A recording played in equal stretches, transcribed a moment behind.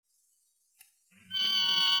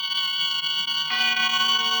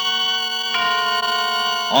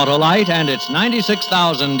Autolite and its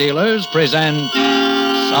 96,000 dealers present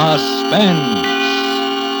Suspense.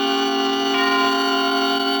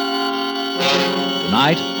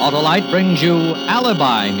 Tonight, Autolite brings you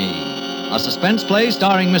Alibi Me, a suspense play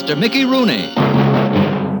starring Mr. Mickey Rooney.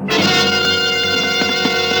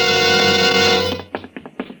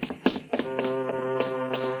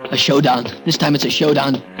 A showdown. This time it's a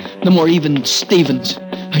showdown. No more even Stevens.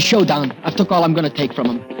 A showdown. I've took all I'm going to take from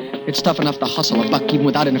him. It's tough enough to hustle a buck even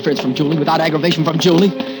without interference from Julie, without aggravation from Julie.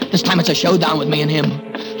 This time it's a showdown with me and him.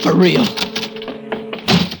 For real.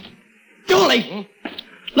 Julie!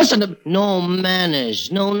 Listen to me. No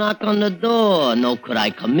manners. No knock on the door. No could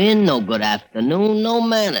I come in. No good afternoon. No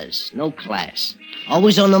manners. No class.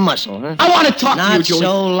 Always on the muscle, huh? I want to talk to you, Not Julie.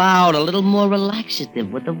 so loud. A little more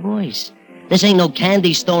relaxative with the voice. This ain't no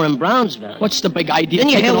candy store in Brownsville. What's the big idea? Didn't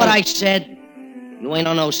you Take hear it what all. I said? You ain't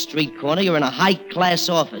on no street corner. You're in a high-class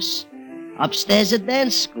office. Upstairs a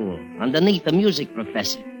dance school. Underneath a music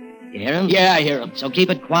professor. You hear him? Yeah, I hear him. So keep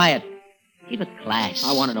it quiet. Keep it class.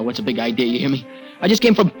 I want to know what's the big idea, you hear me? I just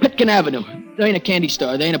came from Pitkin Avenue. There ain't a candy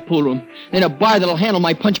store. There ain't a pool room. There ain't a bar that'll handle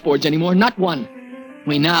my punch boards anymore. Not one.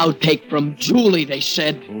 We now take from Julie, they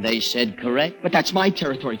said. They said correct. But that's my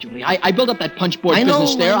territory, Julie. I built up that punch board I know,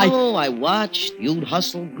 business there. I know. I watched. You'd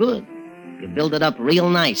hustle good. You build it up real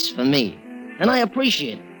nice for me. And I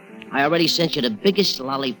appreciate it. I already sent you the biggest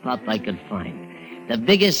lollipop I could find. The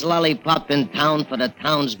biggest lollipop in town for the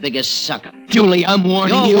town's biggest sucker. Julie, I'm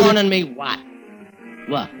warning you. You're warning me what?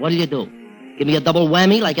 What'll you do? Give me a double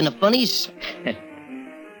whammy like in the funnies?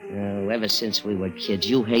 Ever since we were kids,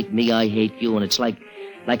 you hate me, I hate you, and it's like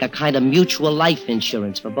a kind of mutual life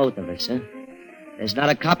insurance for both of us, huh? There's not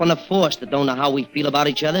a cop on the force that don't know how we feel about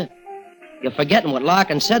each other. You're forgetting what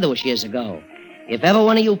Larkin said to us years ago. If ever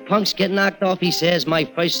one of you punks get knocked off, he says, my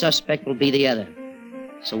first suspect will be the other.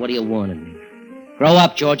 So what are you warning me? Grow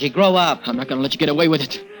up, Georgie, grow up. I'm not going to let you get away with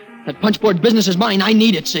it. That punch board business is mine. I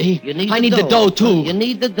need it, see? I need the dough, too. You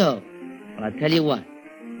need the dough. Well, I'll tell you what.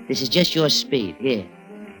 This is just your speed. Here.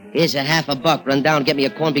 Here's a $50. Run down and get me a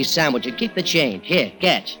corned beef sandwich and keep the change. Here,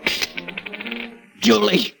 catch.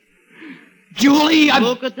 Julie,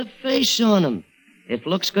 Look at the face on him. If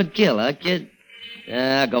looks could kill, huh, kid?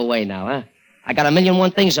 Go away now, huh? I got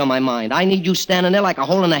 1,000,001 things on my mind. I need you standing there like a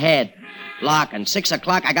hole in the head. Larkin, 6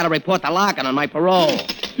 o'clock, I got to report to Larkin on my parole.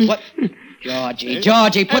 What?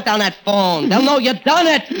 Georgie, put down that phone. They'll know you done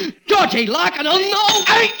it. Georgie, Larkin will know.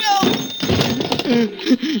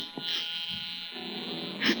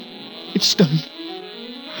 It's done.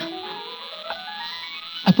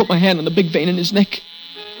 I put my hand on the big vein in his neck.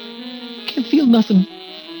 Can't feel nothing.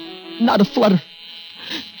 Not a flutter.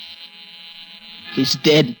 He's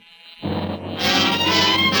dead.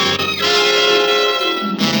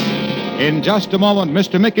 In just a moment,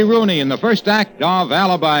 Mr. Mickey Rooney in the first act of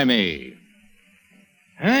Alibi Me.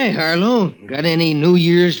 Hi, Harlow. Got any New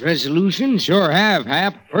Year's resolutions? Sure have,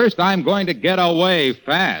 Hap. First, I'm going to get away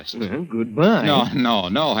fast. Well, goodbye.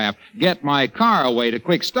 No, Hap. Get my car away to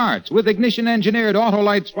quick starts with ignition-engineered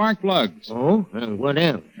Autolite spark plugs. Oh? What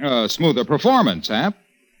else? Smoother performance, Hap.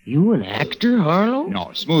 You an actor, Harlow?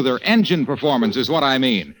 No, smoother engine performance is what I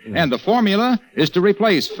mean. And the formula is to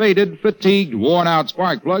replace faded, fatigued, worn-out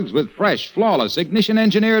spark plugs with fresh, flawless,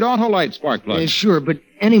 ignition-engineered Autolite spark plugs. Sure, but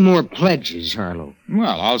any more pledges, Harlow?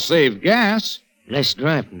 Well, I'll save gas. Less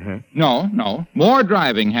driving, huh? No. More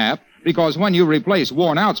driving, Hap. Because when you replace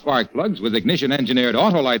worn-out spark plugs with ignition-engineered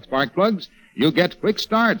Autolite spark plugs, you get quick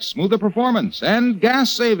starts, smoother performance, and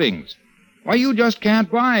gas savings. Why, you just can't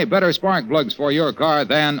buy better spark plugs for your car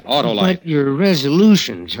than Autolite. But your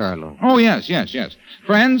resolutions, Harlow. Oh, yes.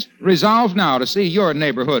 Friends, resolve now to see your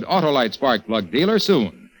neighborhood Autolite spark plug dealer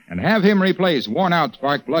soon and have him replace worn-out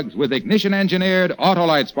spark plugs with ignition-engineered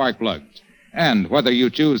Autolite spark plugs. And whether you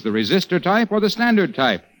choose the resistor type or the standard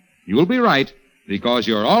type, you'll be right because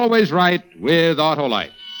you're always right with Autolite.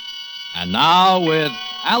 And now with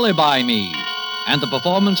Alibi Me and the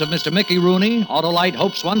performance of Mr. Mickey Rooney, Autolite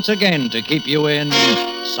hopes once again to keep you in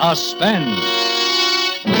suspense.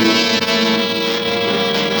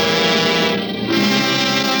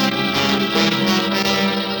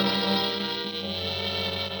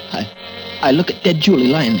 I look at dead Julie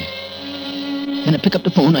lying there. Then I pick up the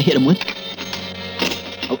phone I hit him with.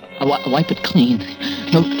 I wipe it clean.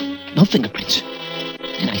 No fingerprints.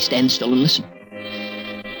 And I stand still and listen.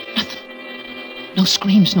 Nothing. No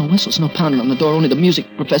screams, no whistles, no pounding on the door. Only the music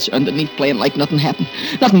professor underneath playing like nothing happened.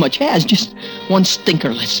 Nothing much has. Just one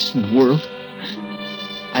stinker less in the world.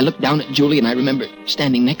 I look down at Julie and I remember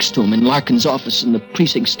standing next to him in Larkin's office in the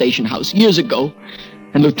precinct station house years ago.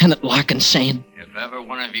 And Lieutenant Larkin saying, If ever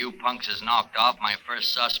one of you punks is knocked off, my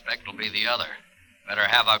first suspect will be the other. Better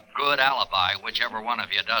have a good alibi, whichever one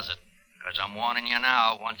of you does it. Because I'm warning you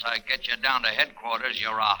now, once I get you down to headquarters,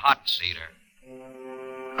 you're a hot seater.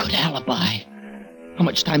 Good alibi. How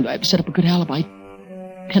much time do I have to set up a good alibi?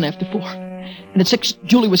 10 after 4. And at 6,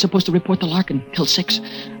 Julie was supposed to report to Larkin till 6.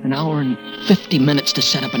 An hour and 50 minutes to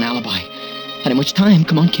set up an alibi. That ain't much time.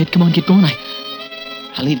 Come on, kid. Come on, get going.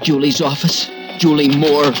 I leave Julie's office. Julie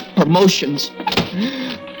Moore. Promotions.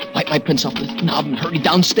 Wipe my prints off the knob and hurry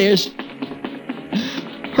downstairs.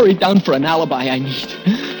 Hurry down for an alibi I need.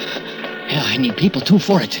 Yeah, I need people, too,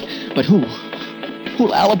 for it. But who?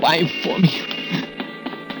 Who'll alibi him for me?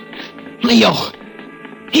 Leo.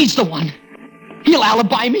 He's the one. He'll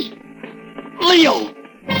alibi me. Leo!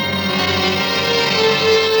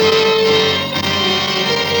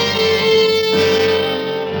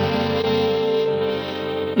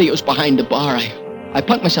 Leo's behind the bar. I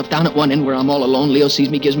plunk myself down at one end where I'm all alone. Leo sees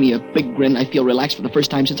me, gives me a big grin. I feel relaxed for the first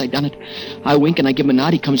time since I done it. I wink and I give him a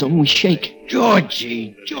nod. He comes over and we shake.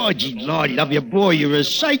 Georgie, Lord, love you, boy. You're a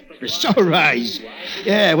sight for sore eyes.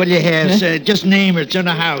 Yeah, what do you have? Huh? Just name her. It's in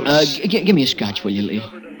the house. Give me a scotch, will you, Leo?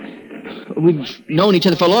 We've known each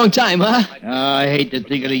other for a long time, huh? Oh, I hate to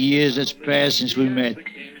think of the years that's passed since we met.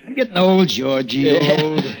 I'm getting old, Georgie,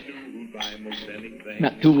 old.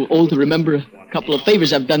 Not too old to remember a couple of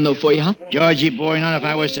favors I've done, though, for you, huh? Georgie, boy, not if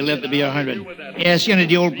I was to live to be 100. Ask any of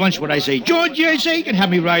the old bunch what I say. Georgie, I say, you can have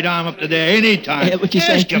me right arm up to there any time. Yeah, what you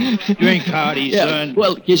Ask say? him. Drink hearty, Yeah, son.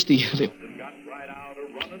 well, here's the...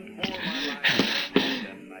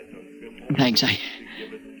 Thanks,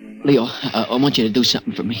 Leo, I want you to do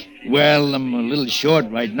something for me. Well, I'm a little short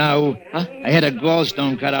right now. Huh? I had a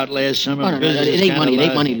gallstone cut out last summer. No, Business it is ain't kinda money. It ain't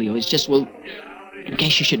low. money, Leo. It's just, well, in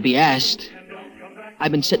case you should be asked,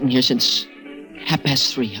 I've been sitting here since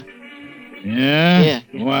 3:30. Huh? Yeah? Yeah.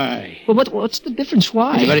 Why? Well, what's the difference?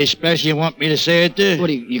 Why? Anybody special you want me to say it to?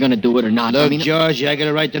 What are you going to do it or not? Look, George, I got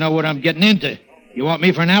a right to know what I'm getting into. You want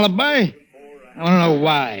me for an alibi? I want to know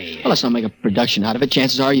why. Well, let's not make a production out of it.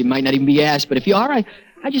 Chances are you might not even be asked. But if you are,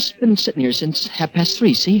 I just been sitting here since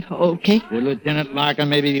 3:30, see? Okay? Would Lieutenant Larkin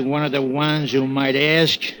maybe be one of the ones who might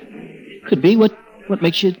ask? Could be. What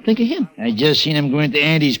makes you think of him? I just seen him going to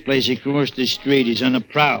Andy's place across the street. He's on the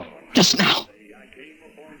prowl. Just now.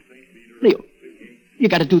 Leo, you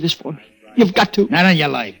got to do this for me. You've got to. Not on your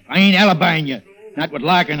life. I ain't alibying you. Not with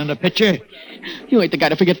Larkin in the picture. You ain't the guy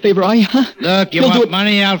to forget favor, are you, huh? Look, you You'll do want it.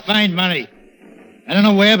 money, I'll find money. I don't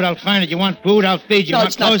know where, but I'll find it. You want food, I'll feed you. No, Want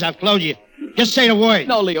it's not- clothes, I'll clothe you. Just say the word.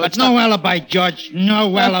 No, Leo, But it's no not- alibi, George.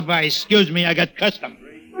 No alibi. Excuse me, I got custom.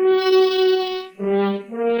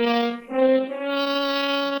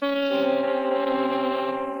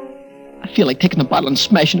 I feel like taking the bottle and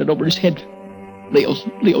smashing it over his head.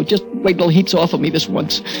 Leo, just wait till he heats off of me this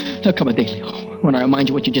once. Now, come a day, Leo, when I remind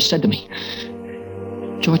you what you just said to me.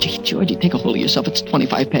 Georgie, take a hold of yourself. It's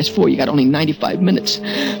 4:25. You got only 95 minutes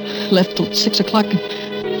left till 6 o'clock.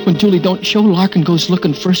 When Julie don't show, Larkin goes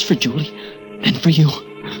looking first for Julie, then for you.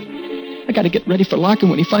 I got to get ready for Larkin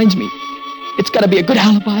when he finds me. It's got to be a good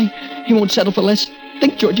alibi. He won't settle for less.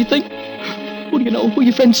 Think, Georgie, think. Who do you know? Who are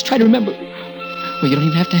your friends? Try to remember. Well, you don't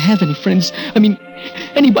even have to have any friends. I mean,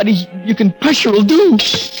 anybody you can pressure will do.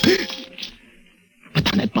 Put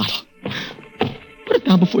down that bottle. Put it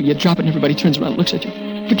down before you drop it and everybody turns around and looks at you.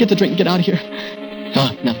 Forget the drink and get out of here.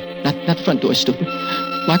 No, not the front door, stupid.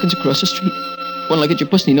 Larkin's across the street. One look at your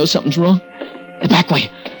pussy and he knows something's wrong. The back way.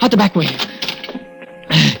 Out the back way.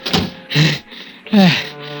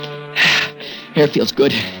 Air feels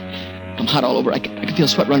good. I'm hot all over. I can feel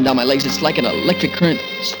sweat running down my legs. It's like an electric current.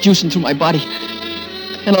 It's juicing through my body.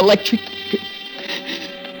 An electric...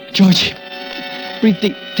 George, breathe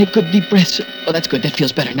deep. Take good deep breaths. Oh, that's good. That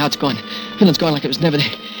feels better. Now it's gone. Feeling's gone like it was never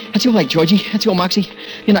there. That's your light, Georgie. That's your moxie.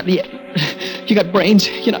 You're not the... You got brains.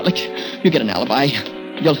 You're not like... You get an alibi.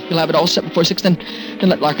 You'll have it all set before 6, then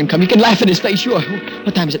let Larkin come. You can laugh in his face, sure.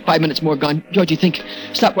 What time is it? 5 minutes more gone. Georgie, think.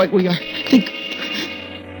 Stop right where you are. Think.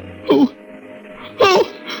 Oh!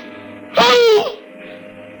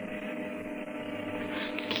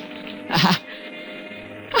 Aha.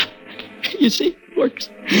 You see, it works.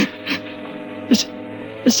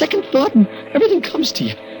 The second thought and everything comes to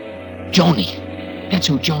you. Joni. That's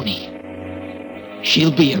who, Joni.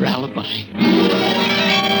 She'll be your alibi.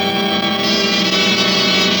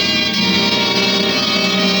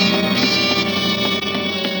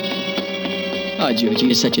 Oh, Georgie,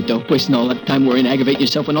 you're such a dope. Wasting all that time worrying, aggravating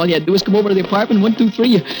yourself when all you had to do was come over to the apartment. 1, 2, 3,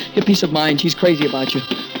 your peace of mind. She's crazy about you.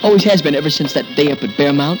 Always has been ever since that day up at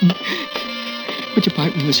Bear Mountain. Which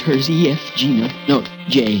apartment was hers? E, F, G, no,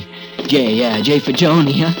 J. Yeah, J for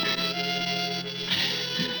Joni, huh?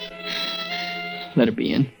 Let her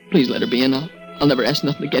be in. Please let her be in. I'll never ask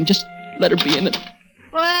nothing again. Just Let her be in it.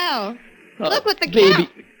 Well, look what the baby.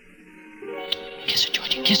 Kiss her,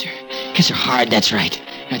 Georgie. Kiss her. Kiss her hard. That's right.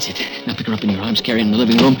 That's it. Now pick her up in your arms, carry her in the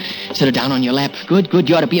living room, set her down on your lap. Good.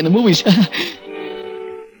 You ought to be in the movies.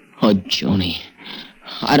 Oh, Joni.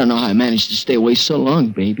 I don't know how I managed to stay away so long,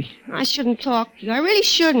 baby. I shouldn't talk to you. I really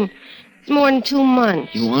shouldn't. It's more than 2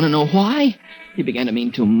 months. You want to know why? You began to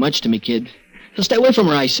mean too much to me, kid. So stay away from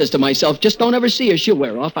her, I says to myself. Just don't ever see her. She'll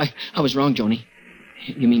wear off. I was wrong, Joni.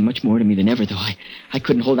 You mean much more to me than ever, though. I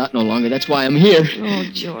couldn't hold out no longer. That's why I'm here. Oh,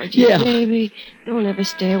 Georgie, yeah. Baby, don't ever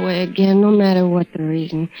stay away again, no matter what the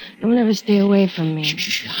reason. Don't ever stay away from me.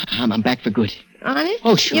 Shh. I'm back for good. Honest?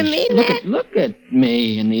 Oh, sure. You mean that? Look at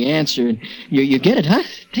me and the answer. You get it, huh?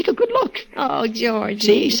 Take a good look. Oh, Georgie.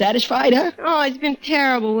 See? Satisfied, huh? Oh, it's been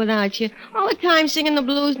terrible without you. All the time singing the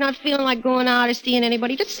blues, not feeling like going out or seeing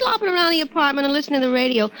anybody, just slopping around the apartment and listening to the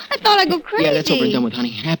radio. I thought I'd go crazy. Yeah, that's over and done with, honey.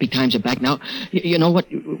 Happy times are back now. You know what?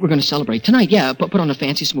 We're going to celebrate. Tonight, yeah. Put on the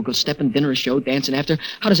fancies and we'll go stepping, dinner, a show, dancing after.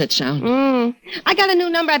 How does that sound? I got a new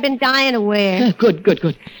number I've been dying to wear. Yeah,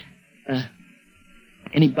 good.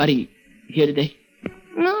 Anybody here today?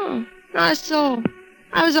 No, not a soul.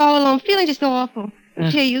 I was all alone, feeling just awful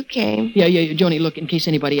until you came. Yeah, Joni, look, in case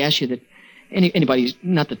anybody asks you that anybody's,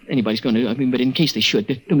 not that anybody's going to, but in case they should,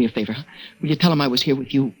 do me a favor, huh? Will you tell them I was here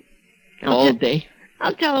with you all day?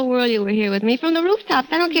 I'll tell the world you were here with me from the rooftops.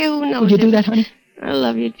 I don't care who knows. Will you do that, honey? I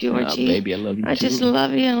love you, Georgie. Oh, baby, I love you, I too. just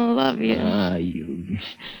love you and love you. You...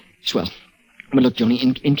 Swell. But look,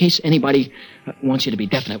 Joni, in case anybody wants you to be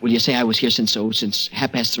definite, will you say I was here since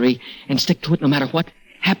 3:30 and stick to it no matter what?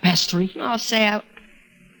 3:30? I'll say I...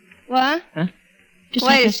 What? Huh? Just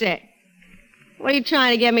Wait a sec. What are you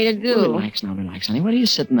trying to get me to do? Well, relax, honey. What are you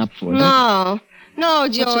sitting up for? No,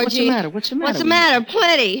 Georgie. What's the matter? What's the matter?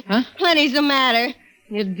 Plenty. Huh? Plenty's the matter.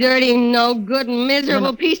 You dirty, no good,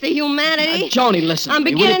 miserable piece of humanity. Joni, listen. I'm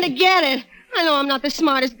beginning to get it. I know I'm not the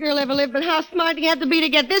smartest girl ever lived, but how smart do you have to be to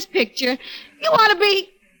get this picture? You ought to be...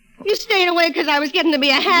 You stayed away because I was getting to be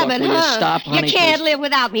a habit, Look, will you stop, honey, You can't please? live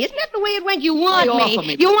without me. Isn't that the way it went? You want Lay me. off of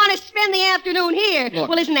me. You want to spend the afternoon here. Look.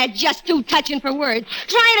 Well, isn't that just too touching for words?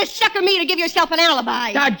 Trying to sucker me to give yourself an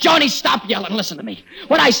alibi. Now, Joni, stop yelling. Listen to me.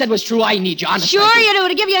 What I said was true. I need you, honestly. Sure you do,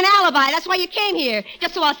 to give you an alibi. That's why you came here.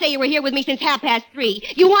 Just so I'll say you were here with me since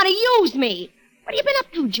 3:30. You want to use me. What have you been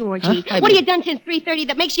up to, Georgie? Huh? What have you done since 3:30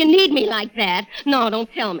 that makes you need me like that? No,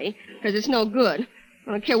 don't tell me, because it's no good.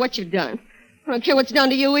 I don't care what you've done. I don't care what's done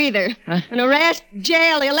to you either. Huh? An arrest,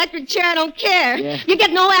 jail, the electric chair, I don't care. Yeah. You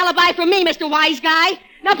get no alibi from me, Mr. Wise Guy.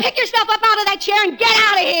 Now pick yourself up out of that chair and get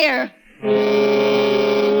out of here.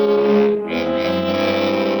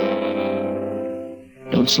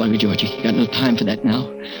 Don't slug her, Georgie. You got no time for that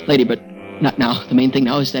now. Lady, but not now. The main thing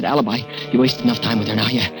now is that alibi. You wasted enough time with her now.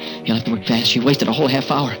 You'll have to work fast. You wasted a whole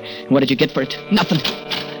half hour. And what did you get for it? Nothing.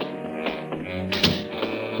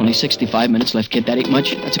 Only 65 minutes left, kid. That ain't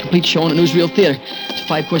much. That's a complete show in a newsreel theater. It's a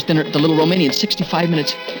 5-course dinner at the Little Romanian. 65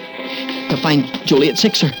 minutes. To find Julie at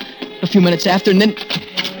 6 or a few minutes after, and then...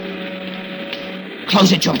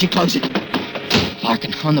 Close it, Georgie. Close it.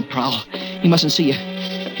 Larkin, on the prowl. He mustn't see you.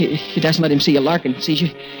 He doesn't let him see you. Larkin sees you.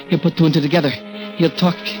 He'll put two and two together. He'll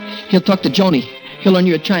talk to Joni. He'll learn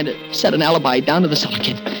you're trying to set an alibi down to the cellar,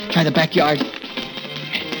 kid. Try the backyard.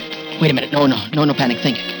 Wait a minute. No panic.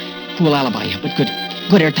 Think. Who will alibi you? But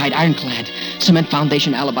good airtight, ironclad, cement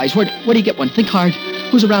foundation alibis. Where do you get one? Think hard.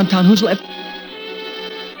 Who's around town? Who's left?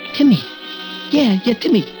 Timmy. Yeah,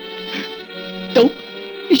 Timmy. Dope.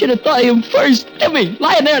 You should have thought of him first. Timmy,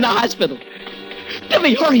 lying there in the hospital.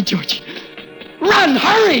 Timmy, hurry, George. Run,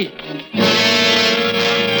 hurry!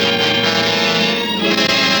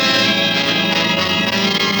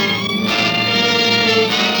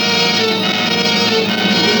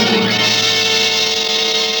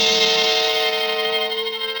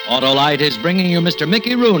 Autolite is bringing you Mr.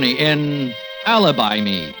 Mickey Rooney in Alibi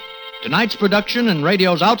Me. Tonight's production in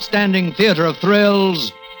radio's outstanding theater of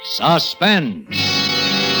thrills, Suspense.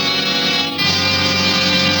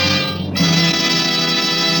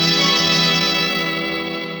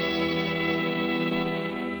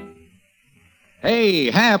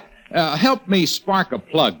 Hey, Hap, help me spark a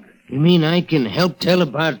plug. You mean I can help tell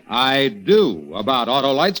about... I do, about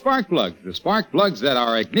Autolite spark plugs. The spark plugs that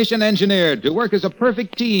are ignition engineered to work as a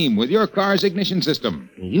perfect team with your car's ignition system.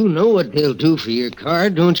 You know what they'll do for your car,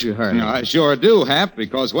 don't you, Harley? I sure do, Hap,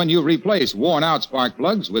 because when you replace worn-out spark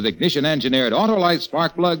plugs with ignition-engineered Autolite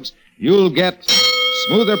spark plugs, you'll get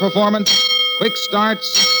smoother performance, quick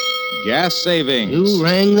starts, gas savings. You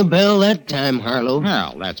rang the bell that time, Harlow.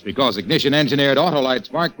 Well, that's because ignition-engineered Autolite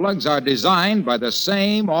spark plugs are designed by the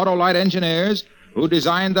same Autolite engineers who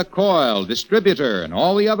designed the coil, distributor, and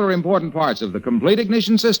all the other important parts of the complete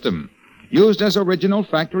ignition system. used as original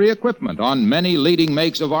factory equipment on many leading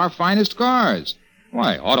makes of our finest cars.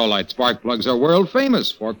 Why, Autolite spark plugs are world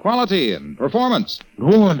famous for quality and performance.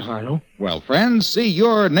 Go on, Harlow. Well, friends, see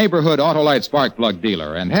your neighborhood Autolite spark plug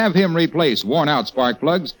dealer and have him replace worn-out spark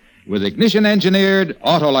plugs with ignition-engineered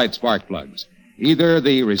Autolite spark plugs. Either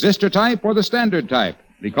the resistor type or the standard type,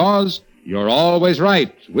 because you're always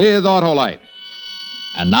right with Autolite.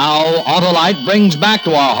 And now, Autolite brings back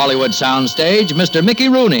to our Hollywood soundstage Mr. Mickey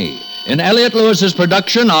Rooney in Elliott Lewis's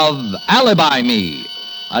production of Alibi Me,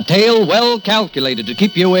 a tale well calculated to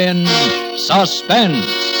keep you in suspense.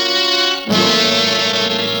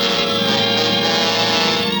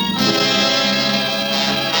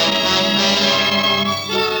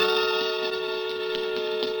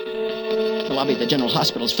 The lobby of the General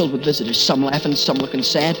Hospital is filled with visitors, some laughing, some looking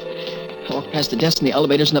sad. I walk past the desk in the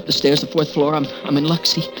elevators and up the stairs, the fourth floor. I'm in luck.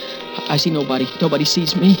 See, I see nobody. Nobody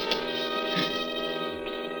sees me.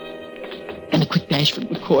 And a quick dash from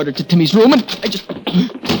the corridor to Timmy's room, and I just...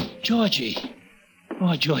 Georgie.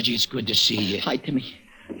 Oh, Georgie, it's good to see you. Hi, Timmy.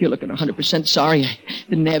 You're looking 100% sorry. I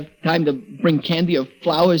didn't have time to bring candy or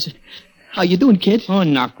flowers. How you doing, kid? Oh,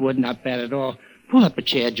 knock wood, not bad at all. Pull up a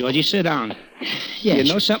chair, Georgie. Sit down. Yeah. You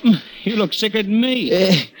know something? You look sicker than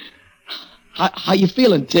me. How you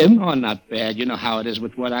feeling, Tim? Oh, not bad. You know how it is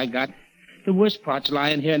with what I got. The worst part's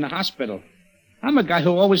lying here in the hospital. I'm a guy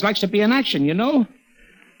who always likes to be in action, you know?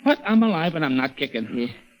 But I'm alive and I'm not kicking. Yeah.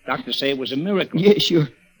 Doctors say it was a miracle. Yeah, sure.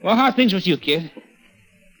 Well, how are things with you, kid?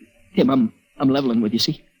 Tim, I'm leveling with you,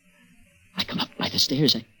 see? I come up by the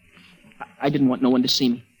stairs. I didn't want no one to see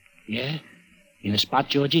me. Yeah? In a spot,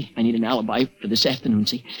 Georgie? I need an alibi for this afternoon,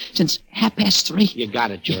 see? Since 3:30. You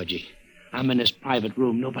got it, Georgie. I'm in this private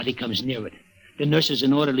room. Nobody comes near it. The nurses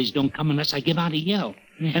and orderlies don't come unless I give out a yell.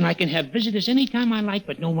 Yeah. And I can have visitors any time I like,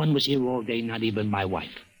 but no one was here all day, not even my wife.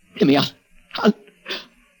 Timmy, I'll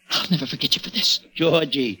never forget you for this.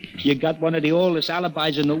 Georgie, you got one of the oldest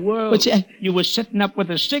alibis in the world. What's that? You were sitting up with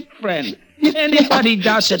a sick friend. Anybody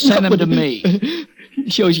does it, send him to me.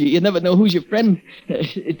 Shows you never know who's your friend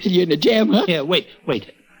till you're in a jam, huh? Yeah, wait.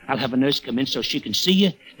 I'll have a nurse come in so she can see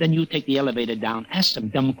you. Then you take the elevator down. Ask some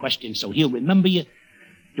dumb questions so he'll remember you.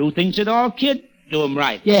 Do things at all, kid? Do 'em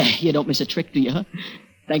right. Yeah, you don't miss a trick, do you, huh?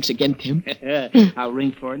 Thanks again, Tim. I'll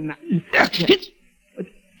ring for it now.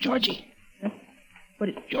 Georgie. What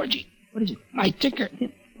is Georgie? What is it? my ticker?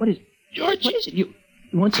 What is it? Georgie. What is it? You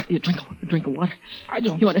want some? You drink a drink of water? I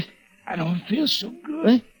don't feel so good.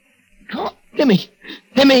 What? Call. Timmy!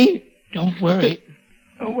 Don't worry.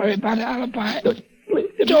 Don't worry about the alibi.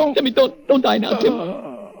 Timmy, don't die now, Tim.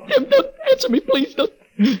 Tim, don't answer me, please. Don't.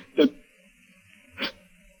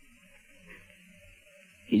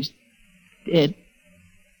 He's dead.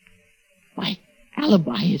 My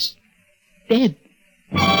alibi is dead.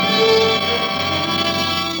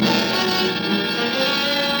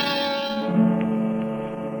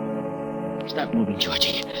 Start moving,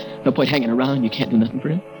 Georgie. No point hanging around. You can't do nothing for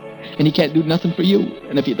him. And he can't do nothing for you.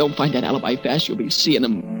 And if you don't find that alibi fast, you'll be seeing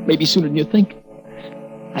him maybe sooner than you think.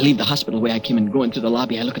 I leave the hospital the way I came in, go into the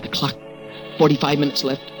lobby. I look at the clock. 45 minutes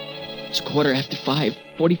left. It's 5:15.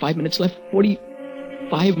 45 minutes left.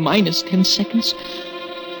 45 minus 10 seconds.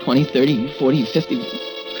 20, 30, 40, 50.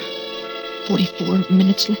 44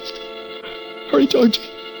 minutes left. Hurry, Georgie.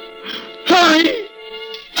 Hurry!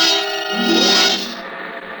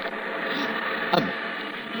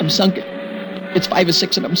 I'm sunken. It's 5 or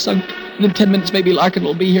 6 and I'm sunk. And in 10 minutes, maybe Larkin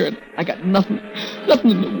will be here, and I got nothing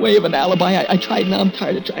in the way of an alibi. I tried, now I'm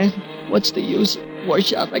tired of trying. What's the use?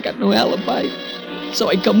 Wash out, I got no alibi. So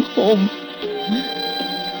I come home.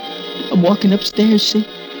 I'm walking upstairs, see?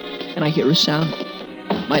 And I hear a sound.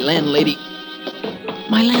 My landlady,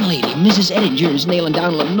 Mrs. Ettinger, is nailing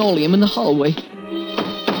down linoleum in the hallway.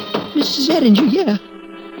 Mrs. Ettinger, yeah.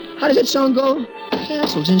 How does that song go?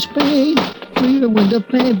 Castles in Spain. Rear window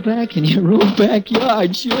pane back in your own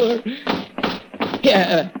backyard, sure.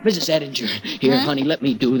 Yeah, Mrs. Ettinger. Here, honey, let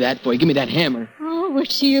me do that for you. Give me that hammer. Oh,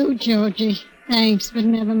 it's you, Georgie. Thanks, but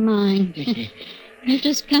never mind. You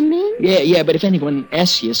just come in? Yeah, but if anyone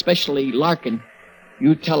asks you, especially Larkin,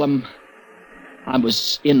 you tell him I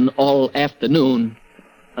was in all afternoon.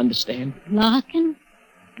 Understand? Larkin?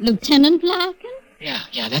 Lieutenant Larkin?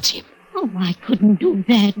 Yeah, that's him. Oh, I couldn't do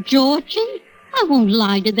that, Georgie. I won't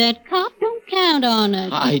lie to that cop. Don't count on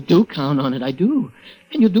it. I do count on it, I do.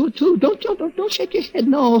 And you'll do it, too. Don't shake your head.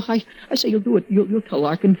 No, I say you'll do it. You'll tell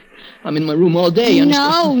Larkin I'm in my room all day.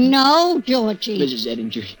 No, Georgie. Mrs.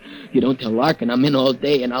 Ettinger, you don't tell Larkin I'm in all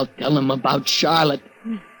day, and I'll tell him about Charlotte.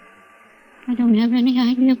 I don't have any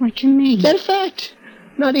idea what you mean. Is that a fact?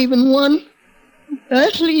 Not even one?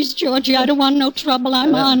 Please, Georgie, I don't want no trouble.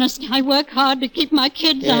 I'm honest. I work hard to keep my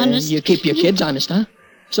kids honest. You keep your kids honest, huh?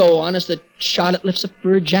 So honest that Charlotte lifts a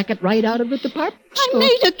fur jacket right out of the department store. I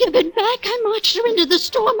made her give it back. I marched her into the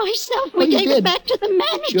store myself. We gave it back to the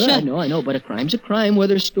manager. Sure, I know, but a crime's a crime,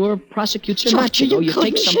 whether a store prosecutes or not. Georgie, You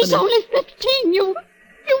take something. She's only 15. You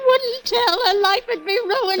wouldn't tell. Her life would be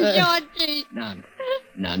ruined, Georgie.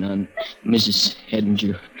 No, Mrs.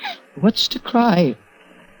 Hedinger. What's to cry?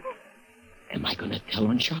 Am I going to tell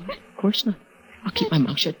on Charlotte? Of course not. I'll keep my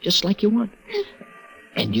mouth shut just like you want.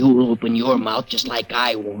 And you'll open your mouth just like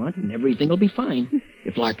I want, and everything will be fine.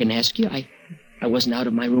 If Larkin asks you, I wasn't out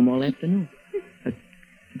of my room all afternoon.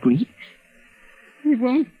 Agreed? You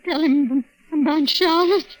won't tell him about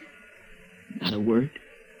Charlotte? Not a word.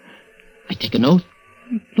 I take an oath.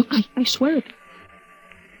 Look, I swear it.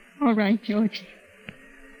 All right, Georgie.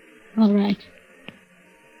 All right.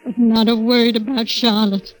 But not a word about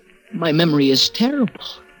Charlotte. My memory is terrible.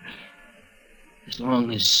 As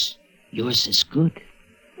long as yours is good.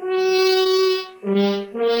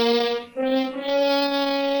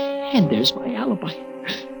 And there's my alibi.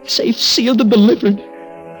 Safe, sealed, and delivered.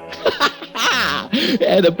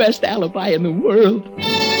 Yeah, the best alibi in the world.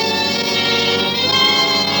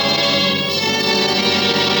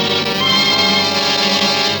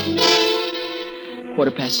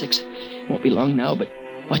 6:15. Won't be long now, but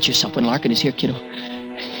watch yourself when Larkin is here, kiddo.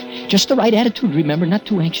 Just the right attitude, remember. Not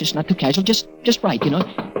too anxious, not too casual. Just right, you know.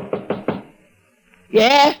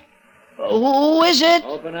 Yeah? Who is it?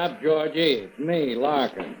 Open up, Georgie. It's me,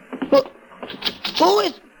 Larkin. Who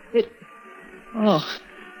is it? Oh,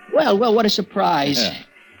 well, what a surprise. Yeah.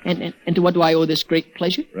 And to what do I owe this great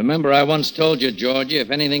pleasure? Remember I once told you, Georgie, if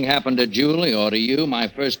anything happened to Julie or to you, my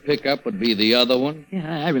first pickup would be the other one?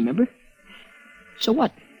 Yeah, I remember. So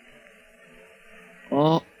what?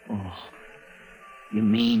 Oh. You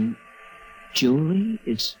mean Julie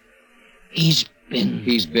is... He's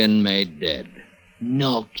been made dead.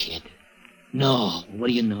 No, kid. No. What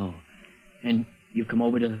do you know? And you come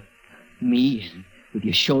over to me and with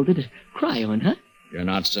your shoulder to cry on, huh? You're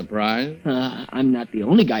not surprised? I'm not the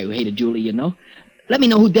only guy who hated Julie, you know. Let me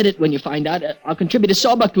know who did it when you find out. I'll contribute a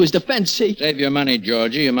sawbuck to his defense, see? Save your money,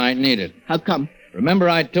 Georgie. You might need it. How come? Remember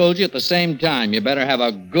I told you at the same time you better have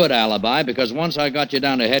a good alibi because once I got you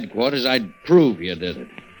down to headquarters, I'd prove you did it.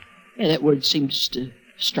 Yeah, that word seems to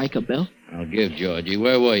strike a bell. I'll give, Georgie.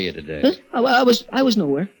 Where were you today? Huh? I was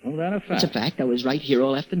nowhere. Oh, that a fact. It's a fact. I was right here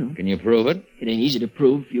all afternoon. Can you prove it? It ain't easy to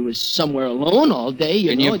prove. You was somewhere alone all day.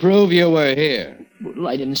 Can you prove you were here? Well,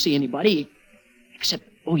 I didn't see anybody except,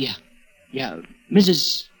 yeah,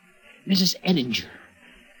 Mrs. Edinger,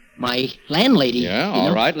 my landlady. Yeah,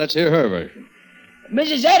 all right. Let's hear her version.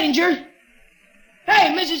 Mrs. Edinger?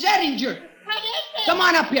 Hey, Mrs. Edinger! What is it? Come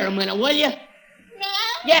on up here a minute, will you? Now?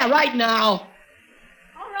 Yeah, right now.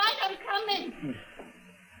 All right, I'm coming.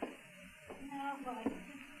 Now what?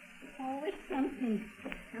 Oh, it's something.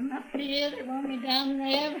 I'm up here. They want me down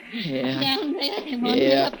there. Yeah. Down there. They want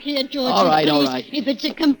me up here, Georgie. All right, please. all right. If it's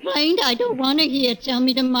a complaint, I don't want to hear. Tell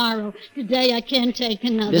me tomorrow. Today I can't take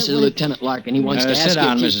another This is one. Lieutenant Larkin. He wants to ask Sit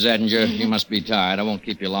down, you... Mrs. Edinger. You must be tired. I won't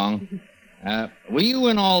keep you long. Were you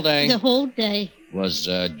in all day? The whole day. Was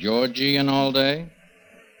Georgie in all day?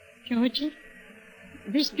 Georgie?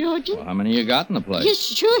 This Georgie? Well, how many you got in the place? Yes,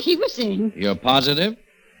 sure, he was in. You're positive?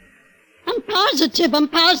 I'm positive.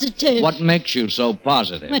 What makes you so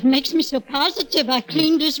positive? What makes me so positive? I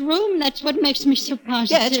cleaned his room. That's what makes me so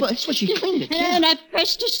positive. Yeah, that's what she cleaned it. Yeah. And I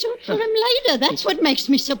pressed a suit for him later. That's what makes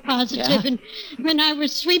me so positive. Yeah. And when I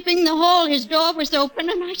was sweeping the hall, his door was open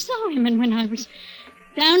and I saw him. And when I was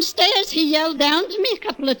downstairs, he yelled down to me a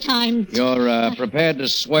couple of times. You're prepared to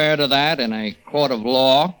swear to that in a court of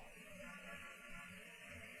law?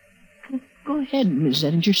 Go ahead, Miss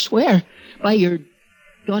Edinger. Swear by your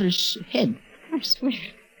daughter's head. I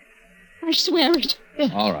swear it. Yeah.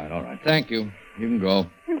 All right. Thank you. You can go.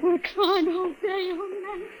 I worked hard all day, all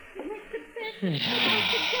night. I went to bed.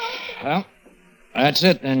 Well, that's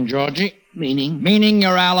it then, Georgie. Meaning? Meaning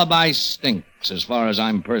your alibi stinks, as far as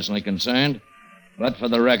I'm personally concerned. But for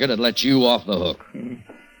the record, it lets you off the hook.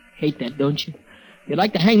 Hate that, don't you? You'd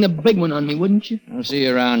like to hang the big one on me, wouldn't you? I'll see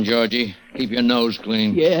you around, Georgie. Keep your nose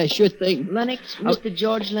clean. Yeah, sure thing. Lennox, Mr.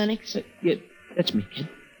 George Lennox. Yeah, that's me, kid.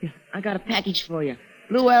 I got a package for you.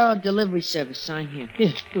 Blue Arrow Delivery Service. Sign here.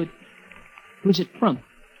 Yeah, good. Who's it from?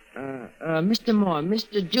 Mr. Moore.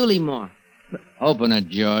 Mr. Julie Moore. Open it,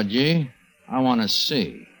 Georgie. I want to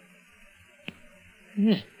see.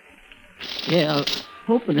 Yeah. Yeah,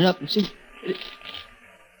 I'll open it up and see.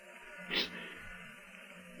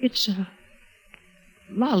 It's a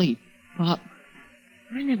lollipop.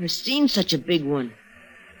 I never seen such a big one.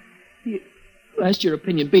 You asked your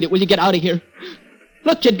opinion. Beat it. Will you get out of here?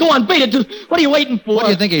 Look, kid, go on, beat it. What are you waiting for? What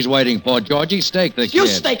do you think he's waiting for, Georgie? Stake the kid. You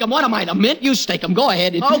stake him. What am I, the mint? You stake him. Go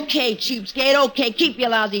ahead. Okay, cheapskate, okay. Keep your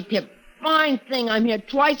lousy tip. Fine thing. I'm here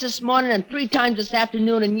twice this morning and 3 times this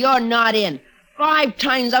afternoon, and you're not in. 5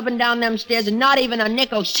 times up and down them stairs and not even a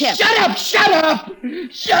nickel tip. Shut up! Shut up!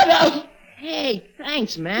 Shut up! Hey,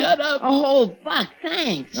 thanks, man. Shut up. A whole buck,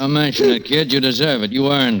 thanks. Don't mention it, kid. You deserve it.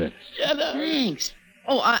 You earned it. Shut up. Thanks.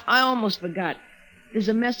 Oh, I almost forgot. There's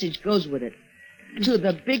a message goes with it. To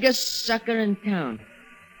the biggest sucker in town.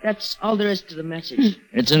 That's all there is to the message.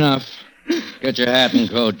 It's enough. Get your hat and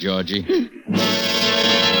coat, Georgie.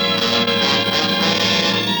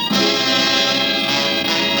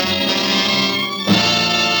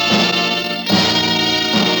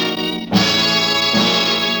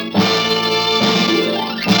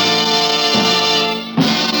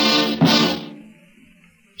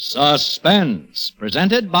 Suspense,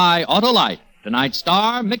 presented by Autolite. Tonight's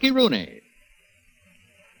star, Mickey Rooney.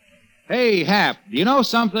 Hey, Hap, do you know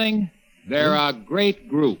something? They're a great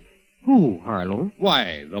group. Who, Harlow?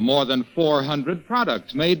 Why, the more than 400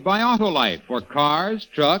 products made by Autolite for cars,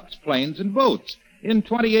 trucks, planes, and boats in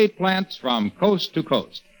 28 plants from coast to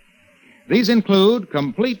coast. These include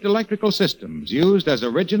complete electrical systems used as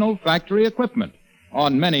original factory equipment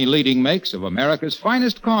on many leading makes of America's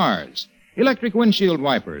finest cars, electric windshield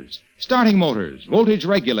wipers, starting motors, voltage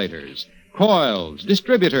regulators, coils,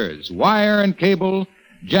 distributors, wire and cable,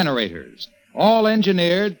 generators, all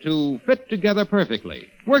engineered to fit together perfectly,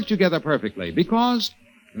 work together perfectly, because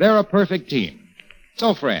they're a perfect team.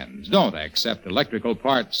 So, friends, don't accept electrical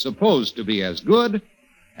parts supposed to be as good.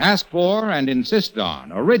 Ask for and insist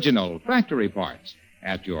on original factory parts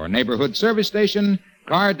at your neighborhood service station,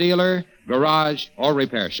 car dealer, garage, or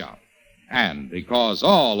repair shop. And because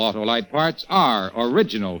all Autolite parts are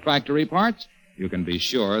original factory parts, you can be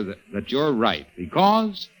sure that you're right,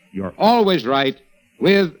 because you're always right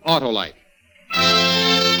with Autolite.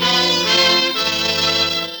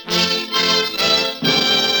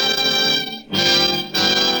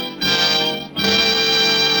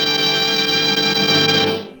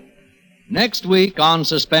 Next week on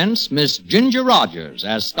Suspense, Miss Ginger Rogers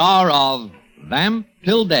as star of Vamp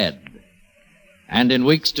Till Dead. And in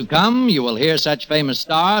weeks to come, you will hear such famous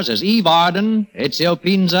stars as Eve Arden, Ezio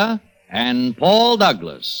Pinza, and Paul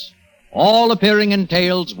Douglas, all appearing in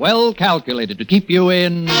tales well calculated to keep you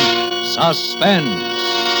in suspense.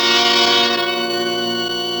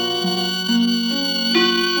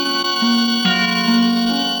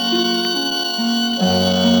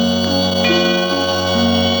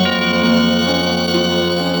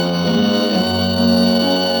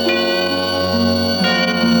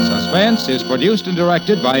 Suspense is produced and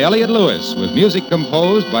directed by Elliott Lewis, with music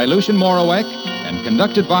composed by Lucien Moraweck and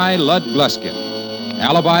conducted by Lud Gluskin.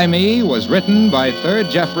 Alibi Me was written by Third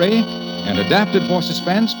Jeffrey and adapted for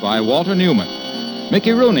Suspense by Walter Newman.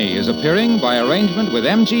 Mickey Rooney is appearing by arrangement with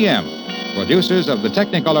MGM, producers of the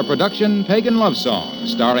Technicolor production Pagan Love Song,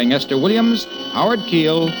 starring Esther Williams, Howard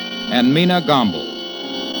Keel, and Mina Gomble.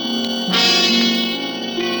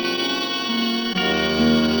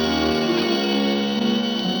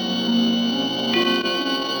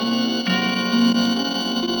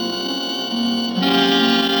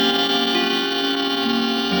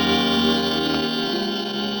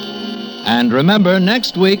 And remember,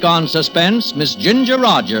 next week on Suspense, Miss Ginger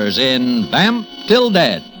Rogers in Vamp Till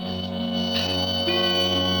Dead.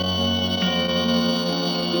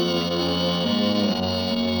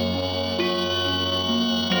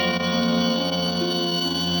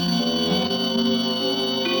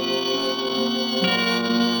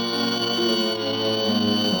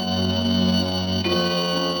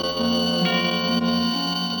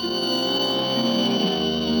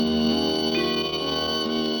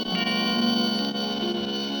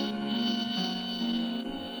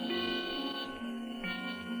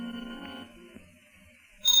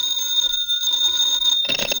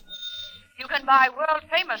 Buy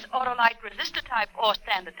world-famous Autolite resistor-type or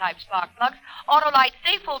standard-type spark plugs, Autolite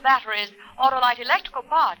safe-full batteries, Autolite electrical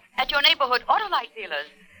parts at your neighborhood Autolite dealers.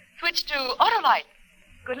 Switch to Autolite.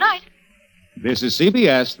 Good night. This is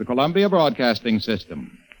CBS, the Columbia Broadcasting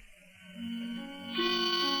System.